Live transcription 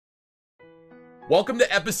Welcome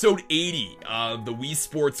to episode 80 of the Wii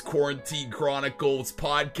Sports Quarantine Chronicles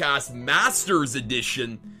podcast, Masters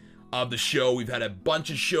edition of the show. We've had a bunch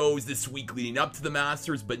of shows this week leading up to the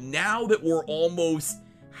Masters, but now that we're almost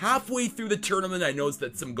halfway through the tournament, I noticed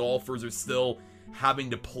that some golfers are still having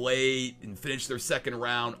to play and finish their second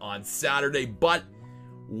round on Saturday, but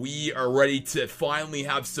we are ready to finally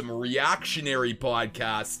have some reactionary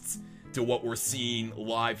podcasts to what we're seeing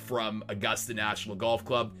live from Augusta National Golf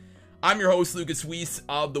Club. I'm your host, Lucas Weiss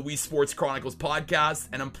of the Wii Sports Chronicles podcast,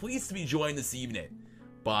 and I'm pleased to be joined this evening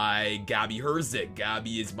by Gabby Herzig.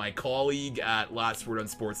 Gabby is my colleague at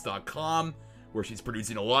lastwordonsports.com, where she's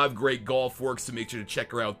producing a lot of great golf work, so make sure to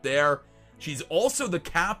check her out there. She's also the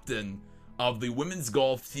captain of the women's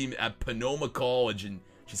golf team at Sonoma College, and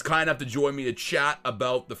she's kind enough to join me to chat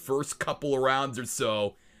about the first couple of rounds or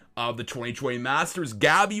so of the 2020 Masters.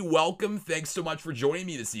 Gabby, welcome. Thanks so much for joining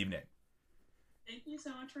me this evening. Thank you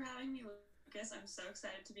so much for having me, Lucas. I'm so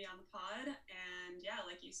excited to be on the pod. And yeah,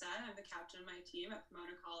 like you said, I'm the captain of my team at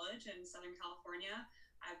Pomona College in Southern California.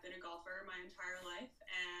 I've been a golfer my entire life,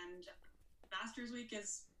 and Masters Week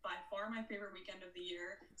is by far my favorite weekend of the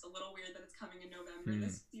year. It's a little weird that it's coming in November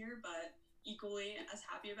this year, but equally as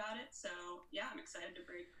happy about it. So yeah, I'm excited to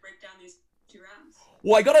break down these two rounds.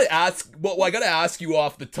 Well, I gotta ask you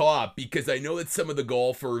off the top, because I know that some of the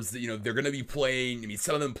golfers, they're gonna be playing. I mean,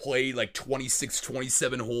 some of them played like 26,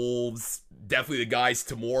 27 holes. Definitely the guys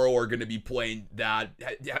tomorrow are gonna be playing that.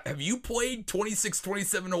 Have you played 26,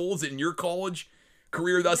 27 holes in your college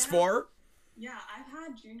career thus far? Yeah, I've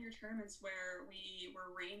had junior tournaments where we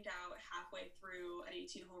were rained out halfway through an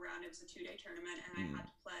 18-hole round. It was a 2-day tournament, and I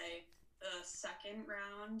had to play the second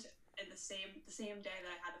round in the same day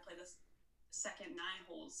that I had to play this second 9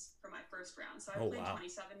 holes for my first round. So I played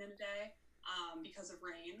 27 in a day because of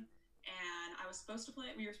rain. And we were supposed to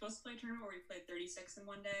play a tournament where we played 36 in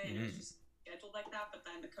one day, and it was just scheduled like that. But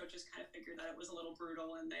then the coaches kind of figured that it was a little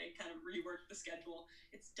brutal, and they kind of reworked the schedule.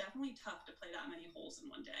 It's definitely tough to play that many holes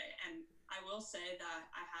in one day. And I will say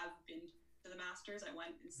that I have been to the Masters. I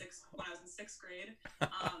went when I was in 6th grade,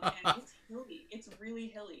 and it's hilly. It's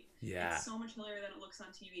really hilly. Yeah, it's so much hillier than it looks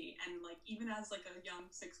on TV. And like even as like a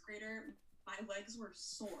young 6th grader, my legs were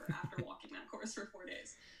sore after walking that course for 4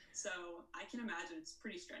 days. So I can imagine it's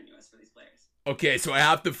pretty strenuous for these players. Okay, so I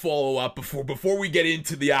have to follow up before we get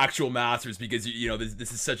into the actual Masters, because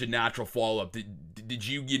this is such a natural follow up. Did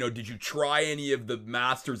you try any of the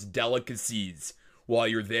Masters delicacies while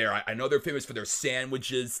you're there? I know they're famous for their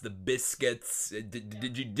sandwiches, the biscuits.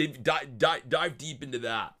 Did you dive deep into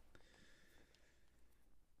that?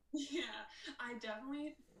 Yeah,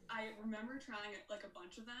 I remember trying like a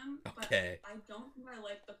bunch of them, okay. But I don't think I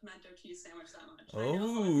like the pimento cheese sandwich that much. Oh. I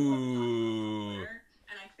know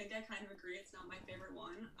and I think I kind of agree it's not my favorite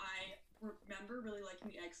one. I remember really liking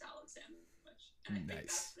the egg salad sandwich, and I think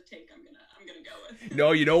that's the take I'm gonna go with.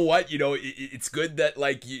 No, you know what? It's good that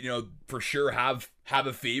for sure have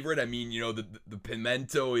a favorite. I mean, the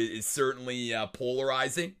pimento is certainly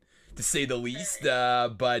polarizing, to say the least,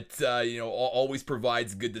 but always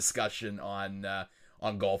provides good discussion on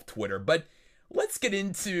golf Twitter. But let's get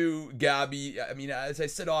into Gabby. I mean, as I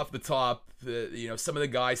said off the top, some of the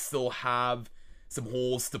guys still have some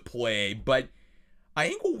holes to play, but I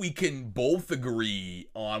think what we can both agree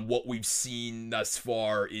on, what we've seen thus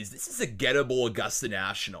far, is this is a gettable Augusta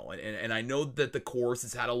National, and I know that the course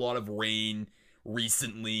has had a lot of rain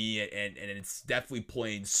recently, and it's definitely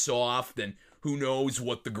playing soft, and who knows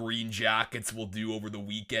what the Green Jackets will do over the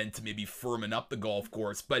weekend to maybe firmen up the golf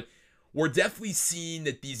course. But we're definitely seeing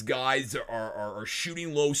that these guys are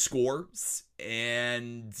shooting low scores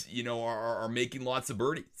and, are making lots of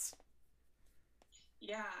birdies.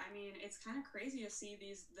 Yeah, I mean, it's kind of crazy to see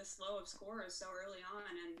this low of scores so early on,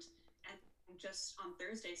 and just on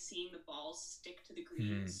Thursday seeing the balls stick to the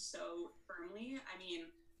greens so firmly. I mean,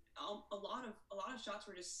 a lot of shots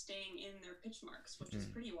were just staying in their pitch marks, which is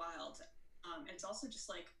pretty wild. It's also just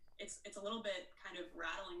like it's a little bit kind of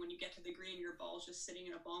rattling when you get to the green. Your ball's just sitting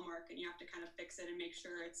in a ball mark, and you have to kind of fix it and make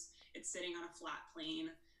sure it's sitting on a flat plane.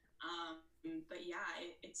 But yeah,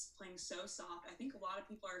 it's playing so soft. I think a lot of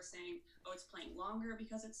people are saying, oh, it's playing longer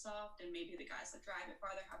because it's soft, and maybe the guys that drive it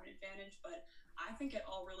farther have an advantage. But I think it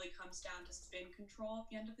all really comes down to spin control at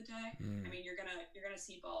the end of the day. I mean, you're gonna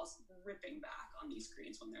see balls ripping back on these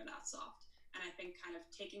greens when they're that soft. And I think kind of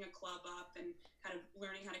taking a club up and kind of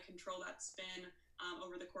learning how to control that spin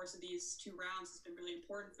over the course of these 2 rounds has been really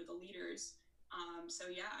important for the leaders. So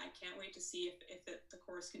yeah, I can't wait to see if the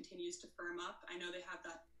course continues to firm up. I know they have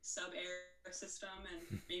that sub-air system, and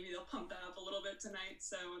maybe they'll pump that up a little bit tonight.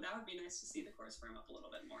 So that would be nice to see the course firm up a little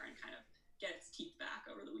bit more and kind of get its teeth back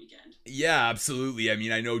over the weekend. Yeah, absolutely. I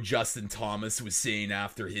mean, I know Justin Thomas was saying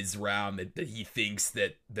after his round that he thinks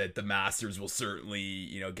that the Masters will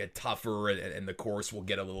certainly, get tougher and the course will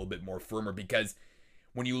get a little bit more firmer, because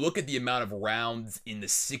when you look at the amount of rounds in the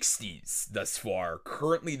 60s thus far,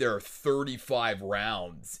 currently there are 35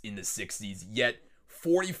 rounds in the 60s, yet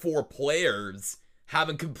 44 players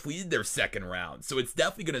haven't completed their second round. So it's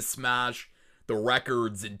definitely going to smash the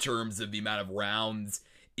records in terms of the amount of rounds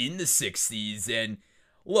in the 60s. And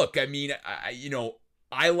look, I mean,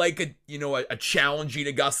 I like a challenging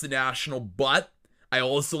Augusta National, but I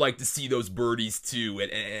also like to see those birdies too.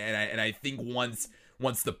 And I think once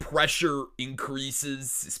the pressure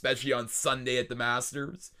increases, especially on Sunday at the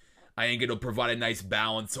Masters, I think it'll provide a nice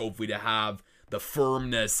balance, hopefully, to have the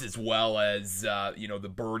firmness as well as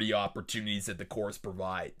the birdie opportunities that the course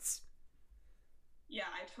provides. Yeah,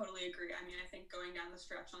 I totally agree. I mean, I think going down the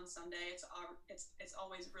stretch on Sunday, it's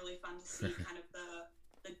always really fun to see kind of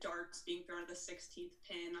the darts being thrown at the 16th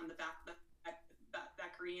pin on the back of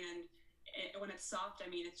that green, and when it's soft, I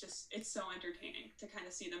mean, it's so entertaining to kind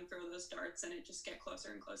of see them throw those darts and it just get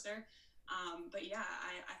closer and closer. But yeah,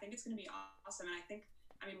 I think it's going to be awesome,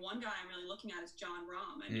 and one guy I'm really looking at is Jon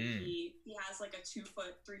Rahm. I mean, he has like a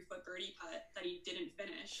 2-foot, 3-foot birdie putt that he didn't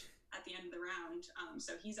finish at the end of the round.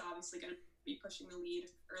 So he's obviously going to be pushing the lead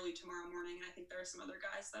early tomorrow morning, and I think there are some other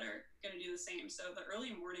guys that are going to do the same. So the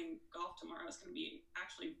early morning golf tomorrow is going to be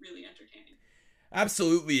actually really entertaining.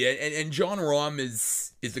 Absolutely, and Jon Rahm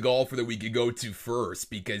is the golfer that we could go to first,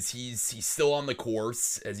 because he's still on the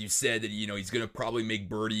course, as you said, that he's going to probably make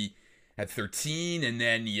birdie at 13, and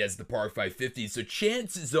then he has the par 5 50. So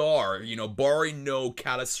chances are, barring no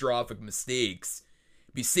catastrophic mistakes,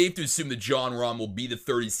 it'd be safe to assume that Jon Rahm will be the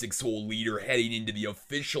 36-hole leader heading into the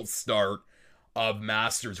official start of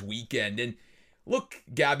Masters weekend. And look,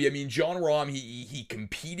 Gabby, I mean, Jon Rahm, he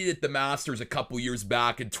competed at the Masters a couple years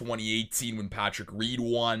back in 2018 when Patrick Reed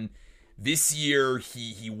won. This year,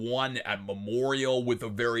 he won at Memorial with a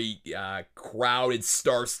very crowded,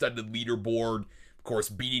 star-studded leaderboard. Of course,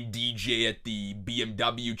 beating DJ at the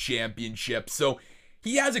BMW Championship. So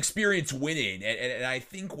he has experience winning, and I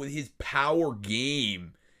think with his power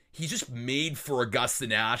game, he's just made for Augusta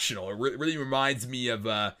National. It really reminds me of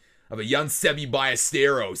a young Seve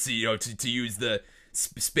Ballesteros, to use the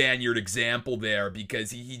Spaniard example there,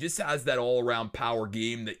 because he just has that all-around power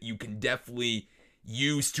game that you can definitely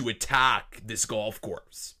use to attack this golf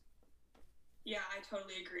course. Yeah, I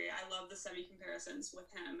totally agree. I love the Seve comparisons with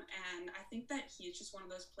him, and I think that he's just one of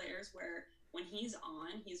those players where when he's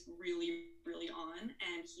on, he's really, really on,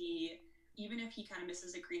 and even if he kind of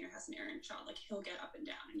misses a green or has an errant shot, like, he'll get up and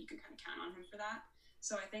down, and you can kind of count on him for that.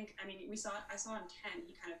 So I think, I saw in 10,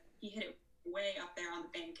 he hit it way up there on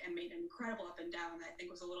the bank and made an incredible up and down that I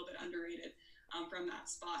think was a little bit underrated from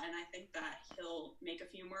that spot. And I think that he'll make a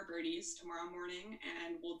few more birdies tomorrow morning,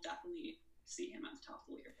 and we'll definitely see him at the top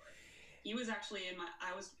of the leaderboard. He was actually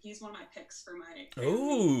he's one of my picks for my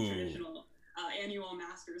traditional annual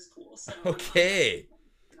Masters pool. So okay.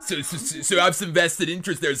 So I have some vested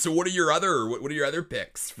interest there. So what are your other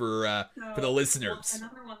picks for the listeners? Well,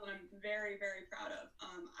 another one that I'm very, very proud of.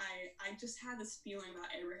 I just had this feeling about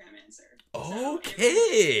Abraham Ancer.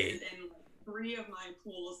 Okay. So in 3 of my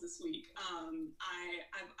pools this week.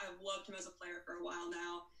 I've loved him as a player for a while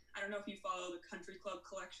now. I don't know if you follow the Country Club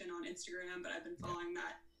Collection on Instagram, but I've been following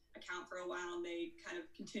that account for a while, and they kind of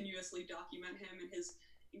continuously document him and his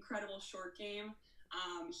incredible short game.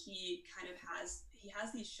 He has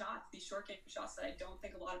these short game shots that I don't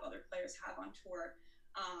think a lot of other players have on tour.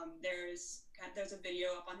 There's a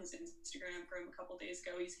video up on his Instagram from a couple days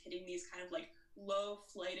ago. He's hitting these kind of like low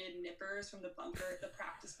flighted nippers from the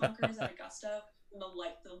practice bunkers at Augusta. And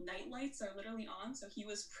the night lights are literally on, so he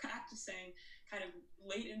was practicing kind of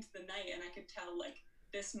late into the night, and I could tell like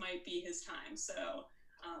this might be his time. So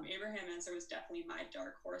Abraham Ancer was definitely my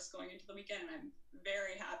dark horse going into the weekend, and I'm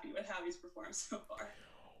very happy with how he's performed so far.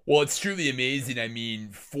 Well, it's truly amazing. I mean,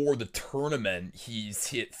 for the tournament, he's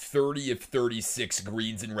hit 30 of 36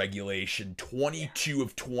 greens in regulation, 22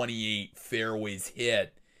 of 28 fairways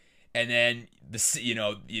hit. And then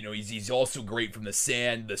he's also great from the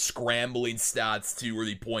sand. The scrambling stats too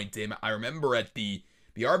really point to him. I remember at the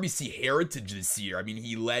RBC Heritage this year, I mean,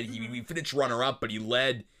 he finished runner up, but he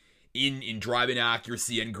led in driving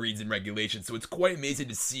accuracy and greens in regulation. So it's quite amazing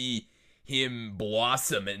to see him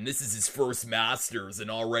blossom, and this is his first Masters, and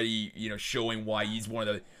already showing why he's one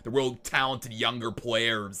of the real talented younger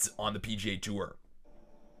players on the PGA Tour.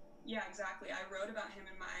 Yeah, exactly. I wrote about him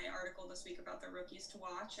in my article this week about the rookies to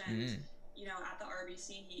watch, and at the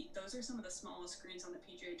RBC, those are some of the smallest greens on the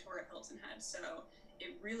PGA Tour at Hilton Head. So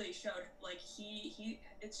it really showed. Like he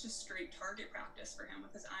it's just straight target practice for him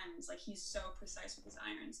with his irons. Like he's so precise with his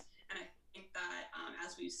irons, and I think that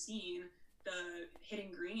as we've seen, the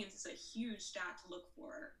hitting greens is a huge stat to look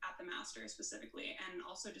for at the Masters specifically, and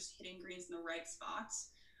also just hitting greens in the right spots.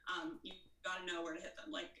 You got to know where to hit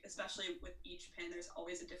them. Like especially with each pin, there's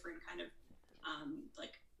always a different kind of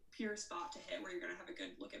like pure spot to hit where you're going to have a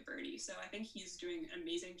good look at birdie. So I think he's doing an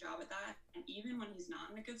amazing job at that. And even when he's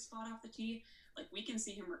not in a good spot off the tee, like we can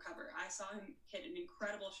see him recover. I saw him hit an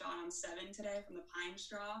incredible shot on 7 today from the pine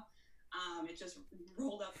straw. It just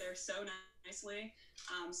rolled up there so nicely.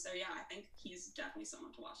 So yeah, I think he's definitely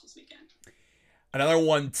someone to watch this weekend. Another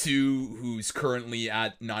one too, who's currently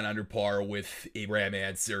at 9 under par with Abraham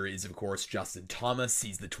Ancer, is of course Justin Thomas.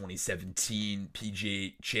 He's the 2017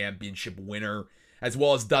 PGA Championship winner, as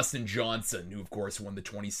well as Dustin Johnson, who of course won the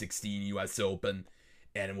 2016 U.S. Open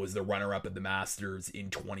and was the runner-up at the Masters in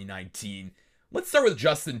 2019. Let's start with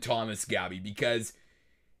Justin Thomas, Gabby, because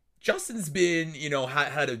Justin's been,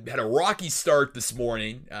 had a rocky start this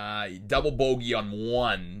morning, double bogey on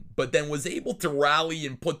 1, but then was able to rally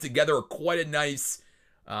and put together quite a nice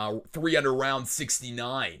 3 under round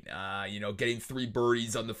 69. Getting 3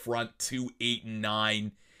 birdies on the front, 2, 8, and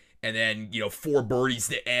 9, and then 4 birdies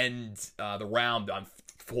to end the round on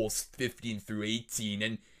holes 15 through 18.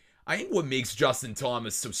 And I think what makes Justin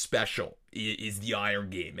Thomas so special is the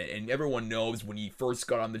iron game, and everyone knows when he first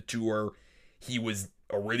got on the tour, he was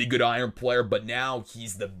a really good iron player, but now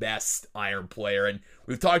he's the best iron player. And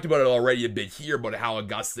we've talked about it already a bit here, about how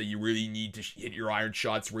Augusta, you really need to hit your iron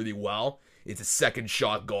shots really well. It's a second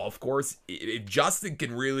shot golf course. If Justin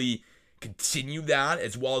can really continue that,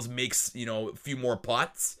 as well as makes, a few more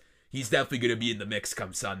putts, he's definitely going to be in the mix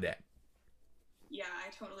come Sunday. Yeah,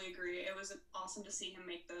 I totally agree. It was awesome to see him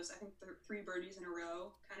make those, I think, 3 birdies in a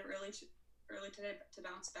row kind of early today to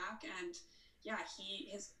bounce back. And yeah,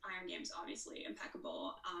 his iron game's obviously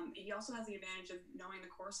impeccable. He also has the advantage of knowing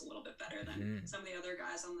the course a little bit better than some of the other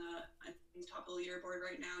guys on the top of the leaderboard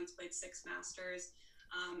right now. He's played 6 Masters.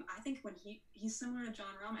 I think when he's similar to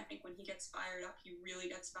Jon Rahm. I think when he gets fired up, he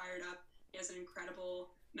really gets fired up. He has an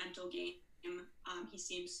incredible mental game. He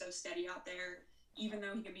seems so steady out there. Even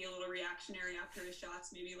though he can be a little reactionary after his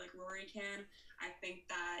shots, maybe like Rory can, I think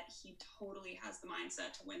that he totally has the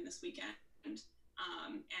mindset to win this weekend. And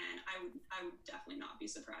I would definitely not be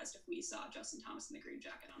surprised if we saw Justin Thomas in the green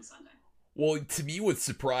jacket on Sunday. Well, to me, what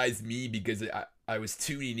surprised me, because I was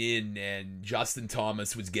tuning in and Justin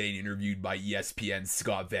Thomas was getting interviewed by ESPN's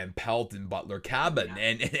Scott Van Pelt in Butler Cabin,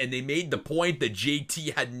 and they made the point that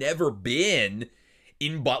JT had never been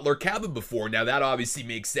in Butler Cabin before. Now that obviously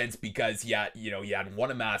makes sense because he hadn't won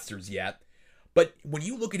a Masters yet. But when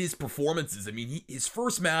you look at his performances, I mean, his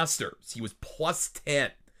first Masters, he was plus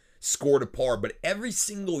 10. Scored a par, but every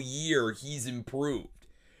single year he's improved.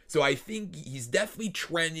 So I think he's definitely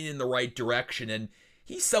trending in the right direction, and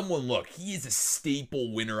he's someone, look, he is a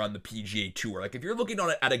staple winner on the PGA Tour. Like, if you're looking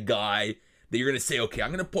at a guy that you're going to say, okay,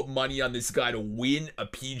 I'm going to put money on this guy to win a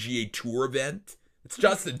PGA Tour event, it's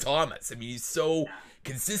Justin Thomas. I mean, he's so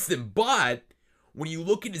consistent, but when you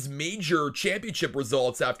look at his major championship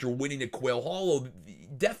results after winning at Quail Hollow,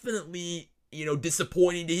 definitely,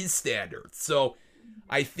 disappointing to his standards. So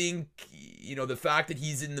I think, the fact that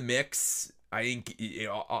he's in the mix, I think,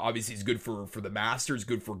 obviously is good for the Masters,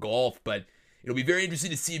 good for golf, but it'll be very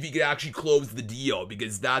interesting to see if he could actually close the deal,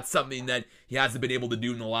 because that's something that he hasn't been able to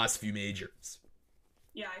do in the last few majors.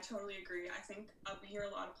 Yeah, I totally agree. I think we hear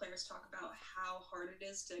a lot of players talk about how hard it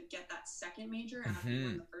is to get that second major after you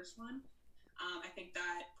won the first one. I think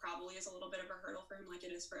that probably is a little bit of a hurdle for him, like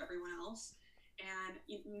it is for everyone else. And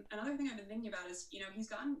another thing I've been thinking about is, he's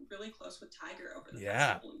gotten really close with Tiger over the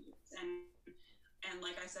past couple of years. And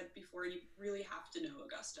like I said before, you really have to know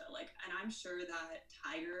Augusta. And I'm sure that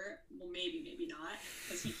Tiger, well, maybe not,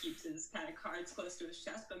 because he keeps his kind of cards close to his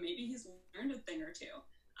chest, but maybe he's learned a thing or two.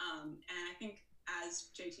 And I think as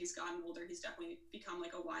JT's gotten older, he's definitely become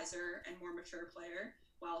like a wiser and more mature player,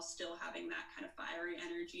 while still having that kind of fiery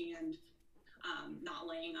energy and not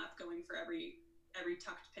laying up, going for every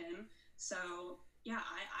tucked pin. So, yeah,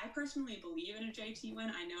 I personally believe in a JT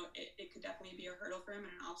win. I know it could definitely be a hurdle for him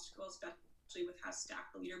and an obstacle, especially with how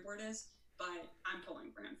stacked the leaderboard is, but I'm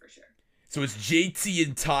pulling for him for sure. So is JT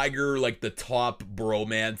and Tiger like the top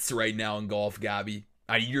bromance right now in golf, Gabby?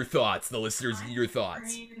 I need your thoughts. The listeners need your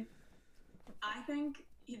thoughts. I think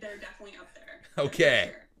they're definitely up there.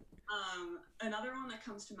 Okay. Sure. Another one that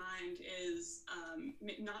comes to mind is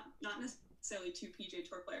not necessarily 2 PGA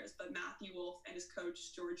Tour players, but Matthew Wolff and his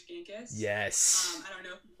coach George Genghis. Yes. I don't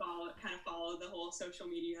know if you follow the whole social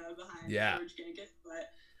media behind George Genghis,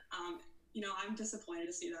 but I'm disappointed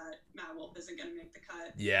to see that Matt Wolff isn't going to make the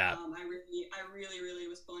cut. Yeah. I really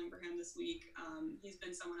was pulling for him this week. He's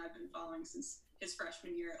been someone I've been following since his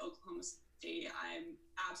freshman year at Oklahoma State. I'm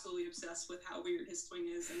absolutely obsessed with how weird his swing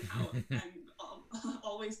is and how I'm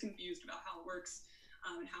always confused about how it works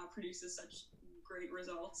and how it produces such great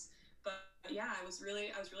results. But yeah, I was really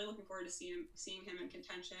looking forward to seeing him in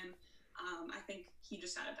contention. I think he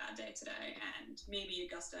just had a bad day today, and maybe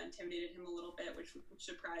Augusta intimidated him a little bit, which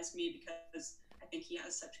surprised me because I think he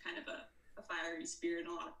has such kind of a fiery spirit and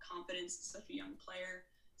a lot of confidence. Such a young player.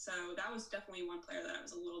 So that was definitely one player that I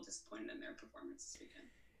was a little disappointed in their performance this weekend.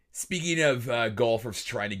 Speaking of golfers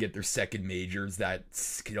trying to get their second majors, that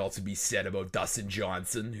could also be said about Dustin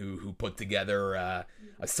Johnson, who put together a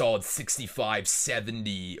solid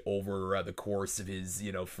 65-70 over the course of his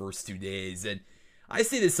first 2 days. And I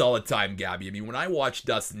say this all the time, Gabby. I mean, when I watch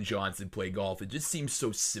Dustin Johnson play golf, it just seems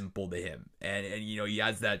so simple to him, and he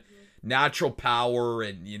has that natural power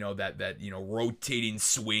and that rotating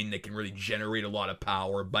swing that can really generate a lot of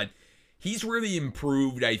power, but he's really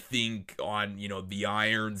improved, I think, on, the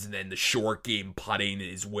irons, and then the short game putting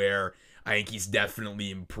is where I think he's definitely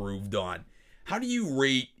improved on. How do you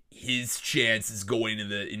rate his chances going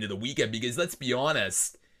into the weekend? Because let's be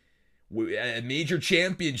honest, at major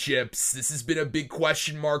championships, this has been a big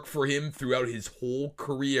question mark for him throughout his whole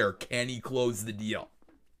career. Can he close the deal?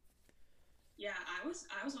 Yeah, I was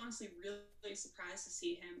honestly really surprised to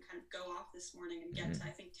see him kind of go off this morning and get to,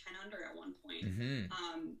 I think, 10 under at one point.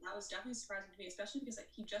 That was definitely surprising to me, especially because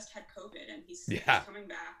he just had COVID and he's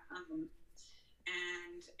coming back.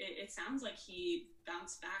 And it sounds like he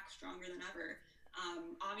bounced back stronger than ever.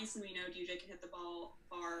 Obviously, we know DJ can hit the ball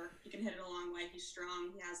far. He can hit it a long way. He's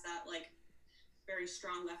strong. He has that very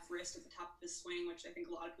strong left wrist at the top of his swing, which I think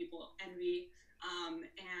a lot of people envy.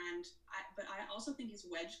 But I also think his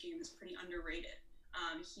wedge game is pretty underrated.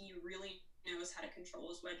 He really knows how to control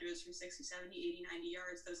his wedges from 60, 70, 80, 90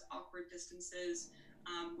 yards, those awkward distances,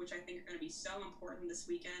 which I think are going to be so important this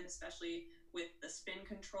weekend, especially with the spin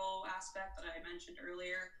control aspect that I mentioned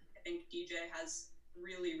earlier. I think DJ has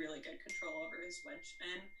really good control over his wedge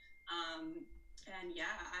spin. And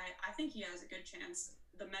yeah, I think he has a good chance.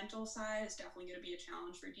 The mental side is definitely going to be a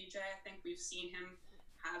challenge for DJ. I think we've seen him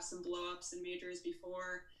have some blow-ups in majors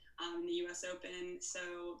before in the U.S. Open,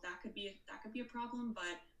 so that could be a problem.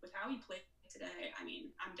 But with how he played today, I mean,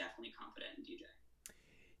 I'm definitely confident in DJ.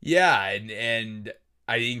 Yeah, and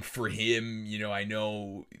I think for him, I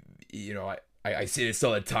know, I say this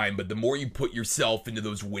all the time, but the more you put yourself into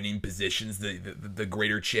those winning positions, the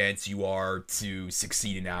greater chance you are to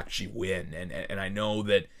succeed and actually win. And I know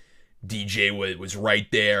that DJ was right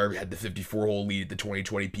there, had the 54-hole lead at the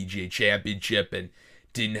 2020 PGA Championship, and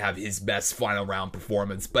didn't have his best final round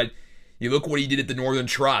performance. But you look what he did at the Northern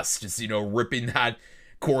Trust, just ripping that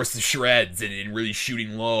course to shreds and really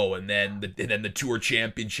shooting low, and then the Tour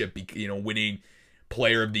Championship, winning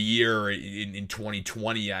Player of the Year in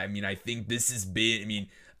 2020. I mean, I think this has been,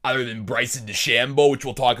 other than Bryson DeChambeau, which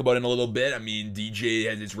we'll talk about in a little bit, DJ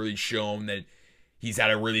has really shown that he's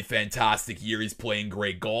had a really fantastic year. He's playing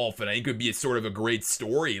great golf, and I think it would be a sort of a great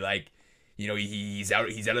story. He's out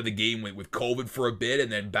of the game with COVID for a bit,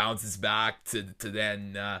 and then bounces back to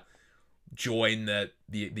then join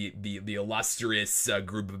the illustrious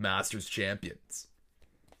group of Masters champions.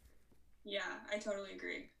 Yeah, I totally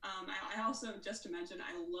agree. I also, just to mention,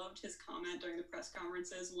 I loved his comment during the press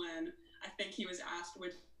conferences when I think he was asked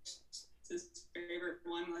which is his favorite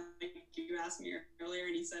one, like you asked me earlier,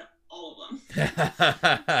 and he said all of them.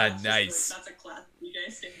 Nice. That's a classic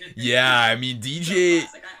DJ statement. Yeah, DJ.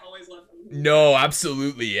 So I always loved him. No,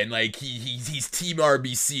 absolutely, and he's Team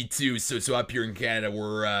RBC too. So up here in Canada,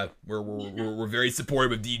 we're very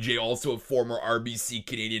supportive of DJ. Also a former RBC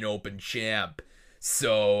Canadian Open champ.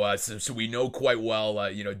 So we know quite well,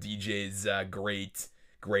 DJ's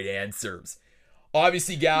great answers.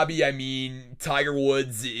 Obviously, Gabby, Tiger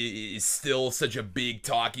Woods is still such a big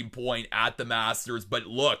talking point at the Masters, but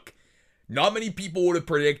look, not many people would have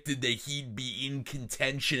predicted that he'd be in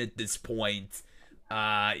contention at this point,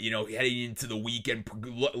 heading into the weekend,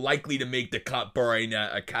 likely to make the cut barring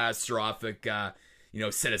a catastrophic,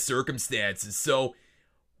 set of circumstances. So,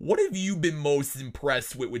 what have you been most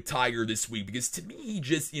impressed with Tiger this week? Because to me, he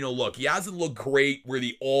just, look, he hasn't looked great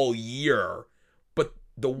really all year, but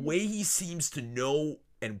the way he seems to know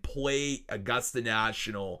and play Augusta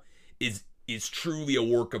National is truly a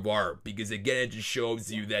work of art. Because again, it just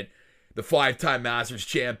shows you that the 5-time Masters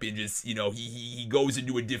champion just, he goes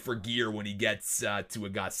into a different gear when he gets to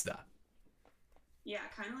Augusta. Yeah,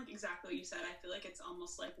 kind of like exactly what you said. I feel like it's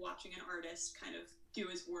almost like watching an artist kind of do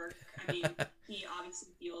his work. He obviously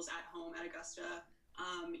feels at home at Augusta.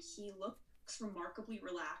 He looks remarkably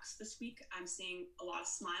relaxed this week. I'm seeing a lot of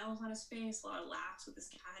smiles on his face, a lot of laughs with his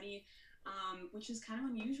caddy, which is kind of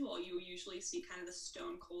unusual. You usually see kind of the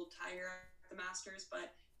stone cold Tiger at the Masters,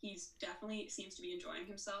 but he's definitely seems to be enjoying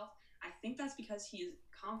himself. I think that's because he's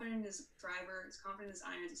confident in his driver, he's confident in his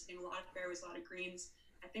irons, he's hitting a lot of fairways, a lot of greens.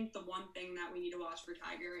 I think the one thing that we need to watch for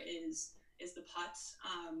Tiger is the putts.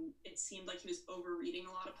 It seemed like he was overreading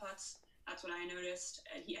a lot of putts. That's what I noticed.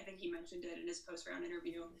 I think he mentioned it in his post-round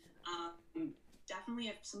interview. Definitely,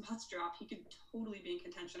 if some putts drop, he could totally be in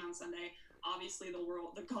contention on Sunday. Obviously,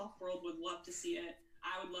 the golf world would love to see it.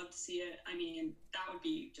 I would love to see it. I mean, that would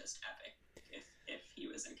be just epic if he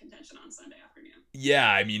was in contention on Sunday afternoon.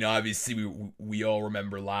 Yeah, I mean, obviously we all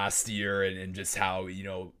remember last year and just how,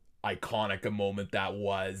 iconic a moment that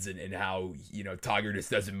was, and how, Tiger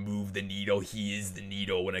just doesn't move the needle. He is the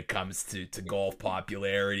needle when it comes to golf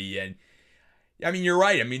popularity. And I mean, you're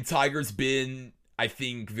right. I mean, Tiger's been, I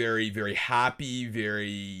think, very, very happy,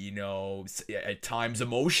 very, at times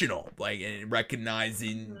emotional, like, and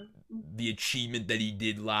recognizing the achievement that he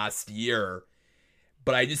did last year.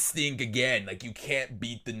 But I just think, again, like, you can't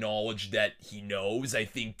beat the knowledge that he knows. I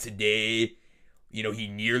think today, he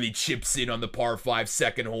nearly chips in on the par 5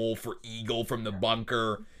 second hole for eagle from the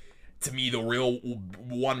bunker. To me, the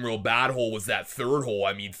one real bad hole was that third hole.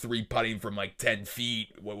 I mean, 3 putting from like 10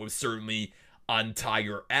 feet, what was certainly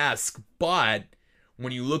un-Tiger-esque. But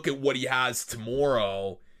when you look at what he has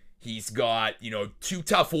tomorrow, he's got, 2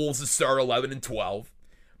 tough holes to start, 11 and 12.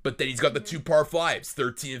 But then he's got the 2 par 5s,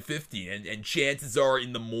 13 and 15. And chances are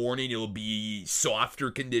in the morning it'll be softer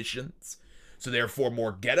conditions. So therefore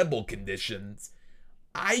more gettable conditions.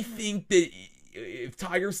 I think that if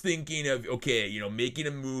Tiger's thinking of, okay, making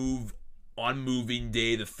a move on moving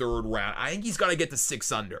day, the 3rd round, I think he's got to get to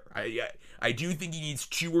 6 under. I do think he needs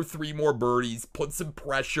 2 or 3 more birdies, put some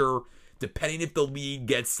pressure, depending if the lead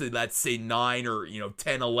gets to, let's say, 9 or,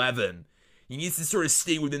 10, 11. He needs to sort of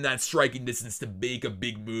stay within that striking distance to make a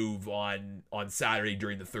big move on Saturday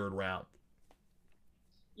during the 3rd round.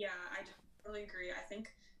 Yeah, I totally agree. I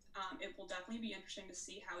think it will definitely be interesting to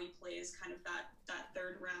see how he plays kind of that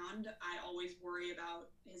 3rd round. I always worry about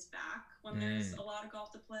his back when there's a lot of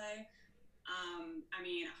golf to play. I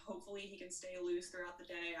mean, hopefully he can stay loose throughout the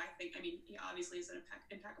day. He obviously is an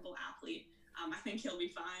impeccable athlete. I think he'll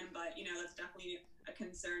be fine, but, that's definitely a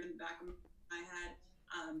concern in the back of my head.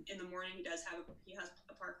 In the morning, he has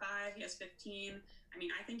a par 5, he has 15. I mean,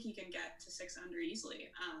 I think he can get to 6 under easily.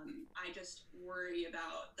 I just worry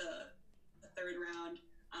about the 3rd round.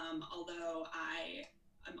 Although I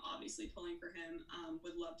am obviously pulling for him,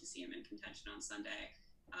 would love to see him in contention on Sunday.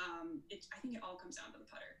 I think it all comes down to the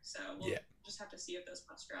putter. So we'll just have to see if those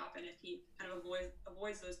putts drop and if he kind of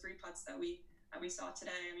avoids those 3 putts that we saw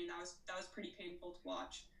today. I mean, that was pretty painful to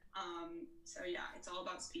watch. So yeah, it's all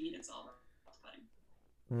about speed. It's all about putting.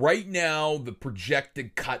 Right now, the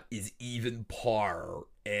projected cut is even par,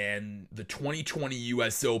 and the 2020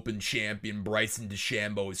 U.S. Open champion Bryson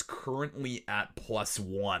DeChambeau is currently at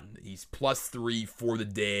 +1. He's +3 for the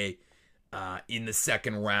day in the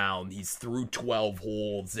 2nd round. He's through 12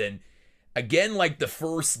 holes, and again, like the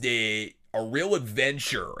first day, a real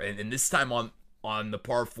adventure, and this time on the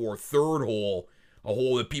par 4 3rd hole, a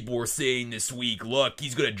hole that people were saying this week, look,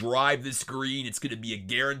 he's going to drive this green, it's going to be a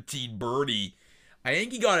guaranteed birdie. I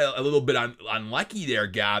think he got a little bit unlucky there,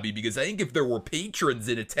 Gabby, because I think if there were patrons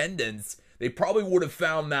in attendance, they probably would have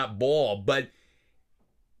found that ball. But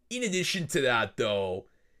in addition to that, though,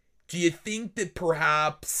 do you think that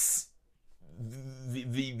perhaps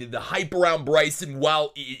the hype around Bryson,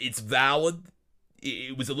 while it's valid,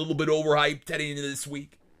 it was a little bit overhyped heading into this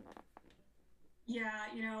week? Yeah,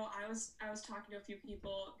 I was talking to a few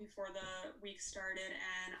people before the week started,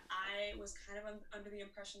 and I was kind of under the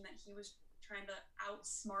impression that he was trying to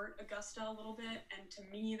outsmart Augusta a little bit, and to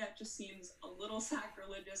me that just seems a little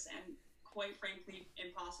sacrilegious and quite frankly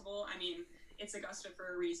impossible. I mean, it's Augusta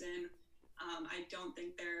for a reason. I don't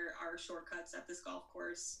think there are shortcuts at this golf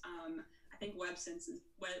course. I think Webb Simpson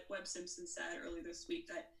said earlier this week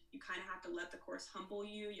that you kind of have to let the course humble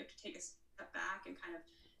you. You have to take a step back and kind of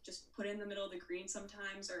just put it in the middle of the green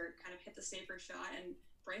sometimes, or kind of hit the safer shot, and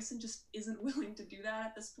Bryson just isn't willing to do that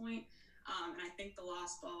at this point. And I think the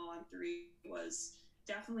lost ball on 3 was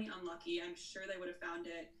definitely unlucky. I'm sure they would have found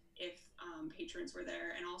it if patrons were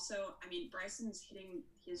there. And also, I mean, Bryson's hitting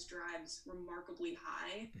his drives remarkably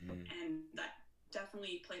high, and that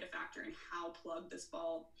definitely played a factor in how plugged this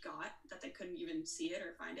ball got, that they couldn't even see it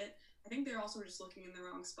or find it. I think they're also just looking in the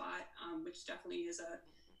wrong spot, which definitely is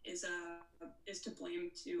to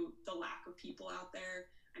blame to the lack of people out there.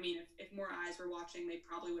 I mean, if more eyes were watching, they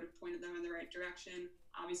probably would have pointed them in the right direction.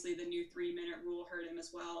 Obviously, the new 3-minute rule hurt him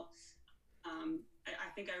as well. I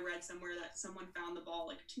think I read somewhere that someone found the ball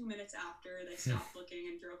like 2 minutes after they stopped looking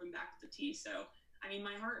and drove him back to the tee. So, I mean,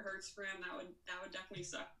 my heart hurts for him. That would definitely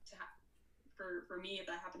suck for me if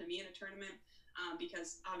that happened to me in a tournament.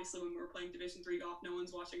 Because obviously when we're playing Division III golf, no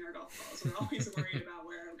one's watching our golf balls. We're always worried about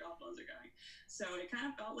where our golf balls are going. So it kind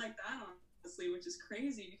of felt like that, honestly, which is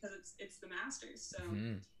crazy because it's the Masters. So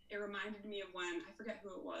it reminded me of when, I forget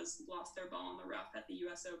who it was, lost their ball in the rough at the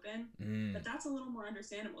U.S. Open. But that's a little more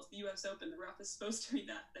understandable. It's the U.S. Open. The rough is supposed to be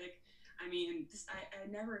that thick. I mean, I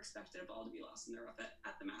never expected a ball to be lost in the rough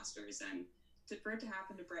at the Masters. And for it to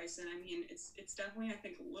happen to Bryson, I mean, it's definitely, I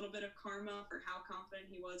think, a little bit of karma for how confident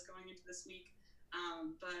he was going into this week.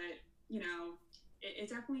 But, you know, it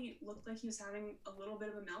definitely looked like he was having a little bit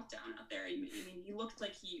of a meltdown out there. I mean, he looked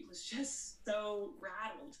like he was just so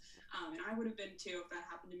rattled. And I would have been too if that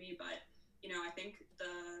happened to me. But, you know, I think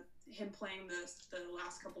him playing the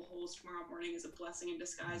last couple holes tomorrow morning is a blessing in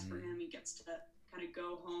disguise for him. He gets to kind of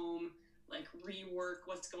go home, like rework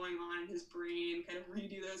what's going on in his brain, kind of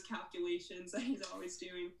redo those calculations that he's always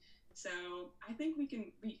doing. So I think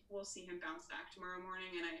we'll see him bounce back tomorrow morning,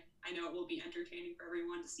 and I know it will be entertaining for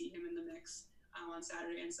everyone to see him in the mix on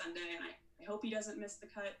Saturday and Sunday, and I hope he doesn't miss the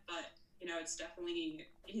cut, but you know, he's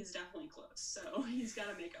definitely close, so he's got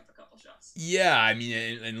to make up a couple shots. Yeah, I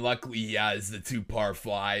mean, and luckily he has the 2 par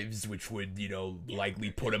 5s, which would, you know, likely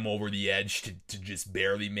put him over the edge to just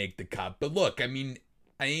barely make the cut. But look, I mean,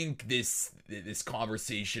 I think this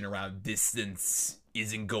conversation around distance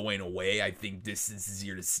isn't going away. I think distance is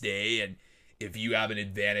here to stay, and if you have an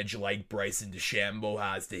advantage like Bryson DeChambeau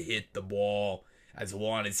has to hit the ball as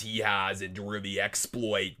long as he has and to really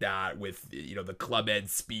exploit that with, you know, the club head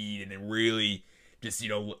speed and then really just, you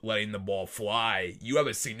know, letting the ball fly, you have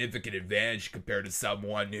a significant advantage compared to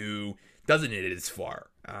someone who doesn't hit it as far.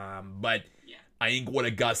 But I think what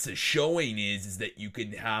Augusta's showing is that you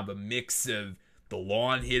can have a mix of the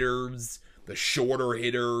lawn hitters, the shorter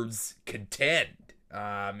hitters contend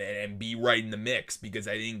and be right in the mix, because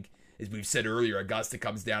I think, as we've said earlier, Augusta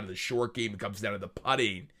comes down to the short game, it comes down to the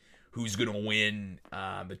putting, who's going to win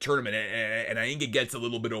the tournament. And I think it gets a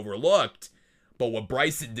little bit overlooked, but what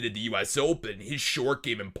Bryson did at the U.S. Open, his short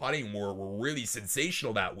game and putting were really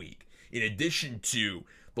sensational that week, in addition to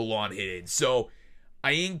the lawn hitting. So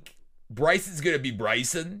I think Bryson's going to be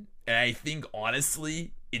Bryson, and I think,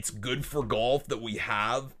 honestly, it's good for golf that we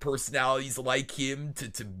have personalities like him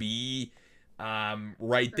to be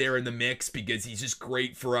right there in the mix, because he's just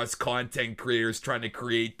great for us content creators trying to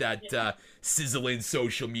create that sizzling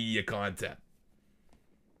social media content.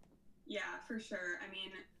 Yeah, for sure. I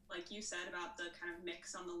mean, like you said about the kind of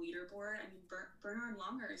mix on the leaderboard, I mean, Bernhard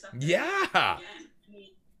Langer is up there again. I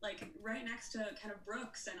mean, like right next to kind of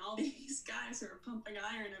Brooks and all these guys who are pumping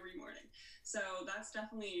iron every morning. So that's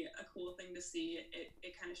definitely a cool thing to see.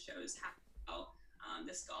 It kind of shows how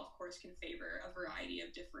this golf course can favor a variety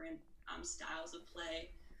of different styles of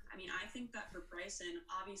play. I mean, I think that for Bryson,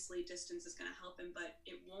 obviously distance is going to help him, but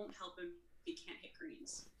it won't help him if he can't hit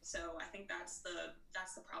greens. So I think that's the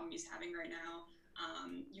problem he's having right now.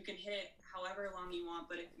 You can hit it however long you want,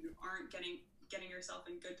 but if you aren't getting yourself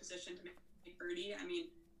in good position to make birdie, I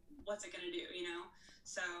mean, what's it going to do, you know?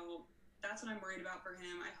 So that's what I'm worried about for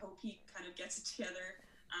him. I hope he kind of gets it together.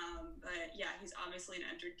 But yeah, he's obviously an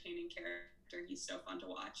entertaining character. He's so fun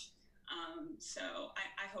to watch. So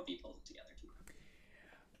I hope he pulls it together tomorrow.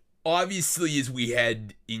 Obviously, as we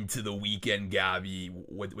head into the weekend, Gabby,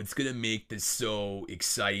 what's going to make this so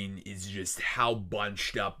exciting is just how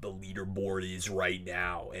bunched up the leaderboard is right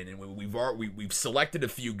now. And we've selected a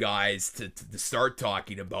few guys to start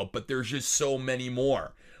talking about, but there's just so many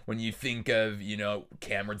more. When you think of, you know,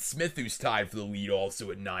 Cameron Smith, who's tied for the lead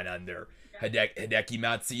also at 9 under. Hideki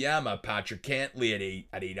Matsuyama, Patrick Cantlay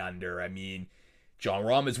at 8 under. I mean, Jon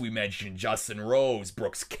Rahm, as we mentioned, Justin Rose,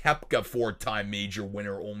 Brooks Koepka, 4-time major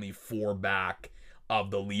winner, only 4 back of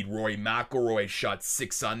the lead. Rory McIlroy shot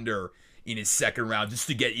 6 under in his second round just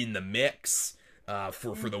to get in the mix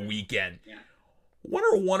for the weekend. Yeah. What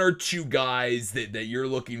are 1 or 2 guys that you're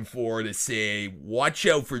looking for to say, watch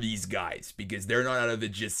out for these guys, because they're not out of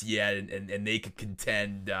it just yet, and they could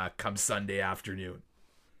contend come Sunday afternoon?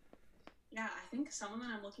 Yeah, I think someone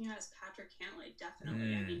that I'm looking at is Patrick Cantlay,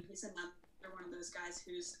 definitely. I mean, he's another one of those guys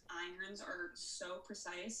whose irons are so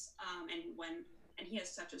precise, and he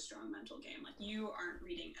has such a strong mental game. Like, you aren't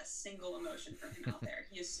reading a single emotion from him out there.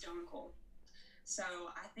 He is stone cold. So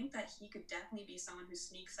I think that he could definitely be someone who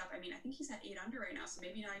sneaks up. I mean, I think he's at 8 under right now, so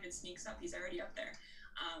maybe not even sneaks up. He's already up there.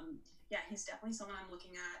 Yeah, he's definitely someone I'm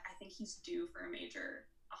looking at. I think he's due for a major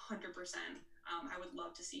 100%. I would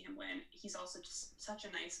love to see him win. He's also just such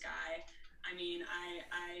a nice guy. I mean,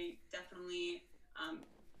 I definitely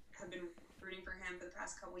have been rooting for him for the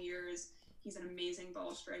past couple years. He's an amazing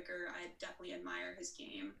ball striker. I definitely admire his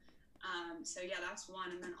game. So yeah, that's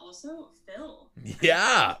one. And then also Phil.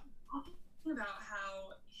 Yeah. Talking about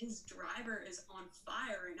how his driver is on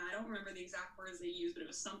fire, and I don't remember the exact words they used, but it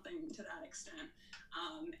was something to that extent.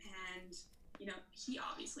 And you know, he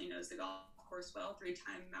obviously knows the golf course well,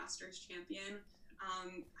 3-time Masters champion.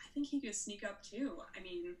 I think he could sneak up too. I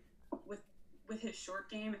mean, with his short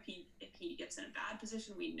game, if he gets in a bad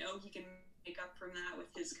position, we know he can make up from that with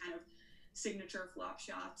his kind of signature flop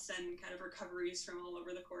shots and kind of recoveries from all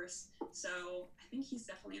over the course. So I think he's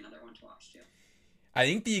definitely another one to watch too. I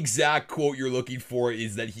think the exact quote you're looking for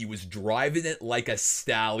is that he was driving it like a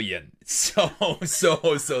stallion. So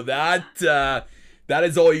that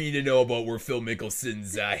is all you need to know about where Phil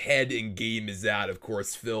Mickelson's head and game is at. Of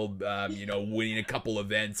course, Phil, winning a couple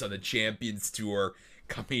events on the Champions Tour,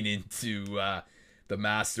 coming into the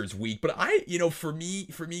Masters week. But for me,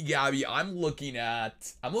 Gabby, I'm looking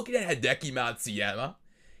at Hideki Matsuyama.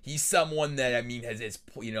 He's someone that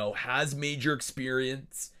has major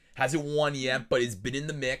experience. Hasn't won yet, but has been in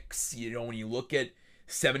the mix. You know, when you look at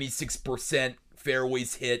 76%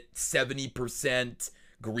 fairways hit, 70%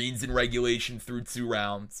 greens in regulation through 2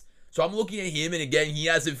 rounds. So I'm looking at him, and again, he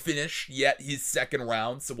hasn't finished yet his second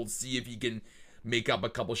round, so we'll see if he can make up a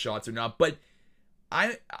couple shots or not. But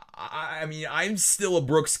I'm still a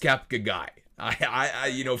Brooks Koepka guy.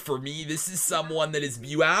 For me, this is someone that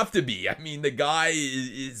you have to be. I mean, the guy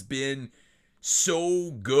has been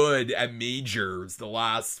so good at majors the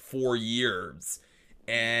last 4 years,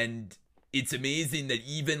 and it's amazing that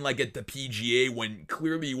even like at the PGA, when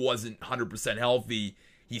clearly he wasn't 100% healthy,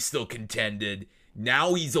 he still contended.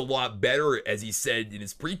 Now he's a lot better, as he said in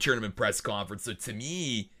his pre-tournament press conference. So to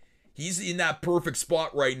me, he's in that perfect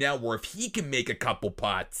spot right now where if he can make a couple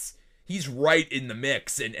putts, he's right in the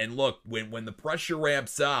mix. And look, when the pressure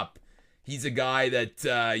ramps up, he's a guy that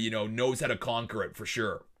knows how to conquer it for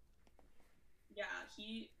sure. Yeah,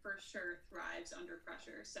 he for sure thrives under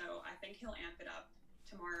pressure. So I think he'll amp it up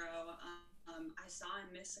tomorrow. I saw him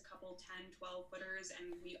miss a couple 10, 12 footers,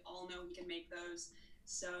 and we all know he can make those.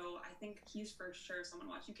 So I think he's for sure someone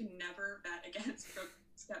to watch. You can never bet against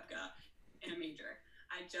Brooks Koepka in a major.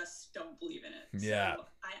 I just don't believe in it. Yeah. So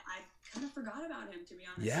I kind of forgot about him, to be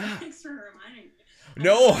honest. Yeah. Thanks for reminding me.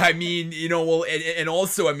 No, I mean, and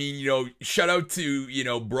also, I mean, shout out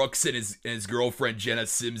to, Brooks and his girlfriend Jenna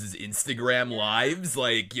Sims' Instagram lives,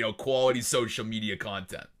 like, quality social media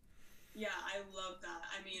content. Yeah, I love that.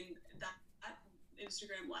 I mean, that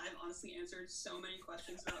Instagram live honestly answered so many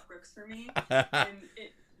questions about Brooks for me. And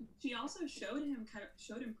she also showed him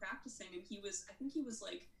practicing, and I think he was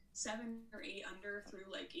like 7 or 8 under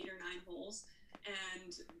through like 8 or 9 holes,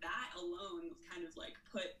 and that alone kind of like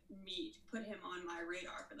put him on my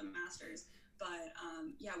radar for the Masters. But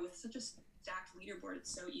with such a stacked leaderboard,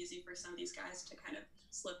 it's so easy for some of these guys to kind of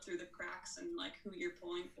slip through the cracks and like who you're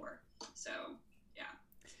pulling for. So yeah.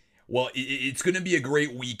 Well, it's going to be a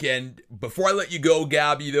great weekend. Before I let you go,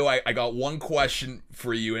 Gabby, though, I got one question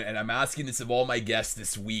for you, and I'm asking this of all my guests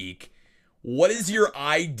this week. What is your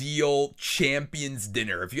ideal champions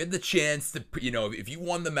dinner? If you had the chance to, if you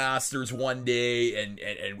won the Masters one day and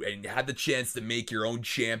had the chance to make your own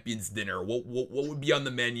champions dinner, what would be on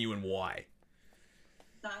the menu and why?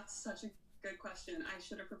 That's such a good question. I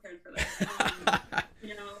should have prepared for this.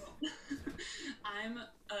 I'm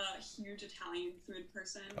a huge Italian food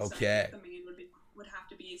person. Okay. So the main would have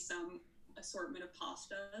to be some assortment of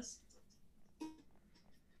pastas.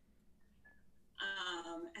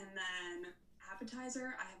 And then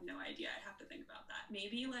appetizer, I have no idea. I'd have to think about that.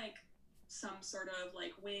 Maybe like some sort of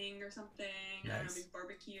like wing or something. Nice. I don't know, maybe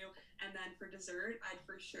barbecue. And then for dessert, I'd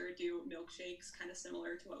for sure do milkshakes, kind of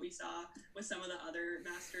similar to what we saw with some of the other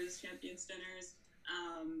Masters Champions dinners.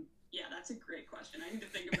 Yeah, that's a great question. I need to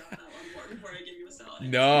think about that one more before I give you a solid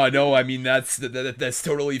answer. No, I mean, that's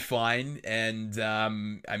totally fine. And,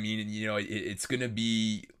 it's going to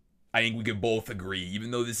be, I think we could both agree,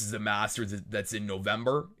 even though this is a Masters that's in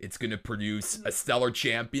November, it's going to produce a stellar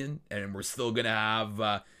champion, and we're still going to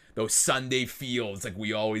have those Sunday fields like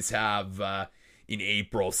we always have in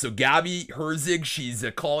April. So Gabby Herzig, she's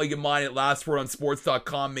a colleague of mine at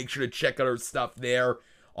lastwordonsports.com. Make sure to check out her stuff there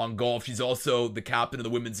on golf. She's also the captain of the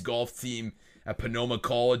women's golf team at Panoma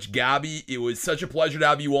College. Gabby, it was such a pleasure to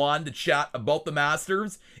have you on to chat about the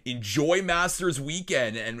Masters. Enjoy Masters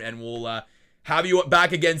weekend, and we'll have you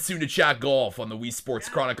back again soon to chat golf on the Wii Sports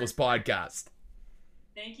Chronicles podcast.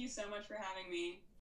 Thank you so much for having me.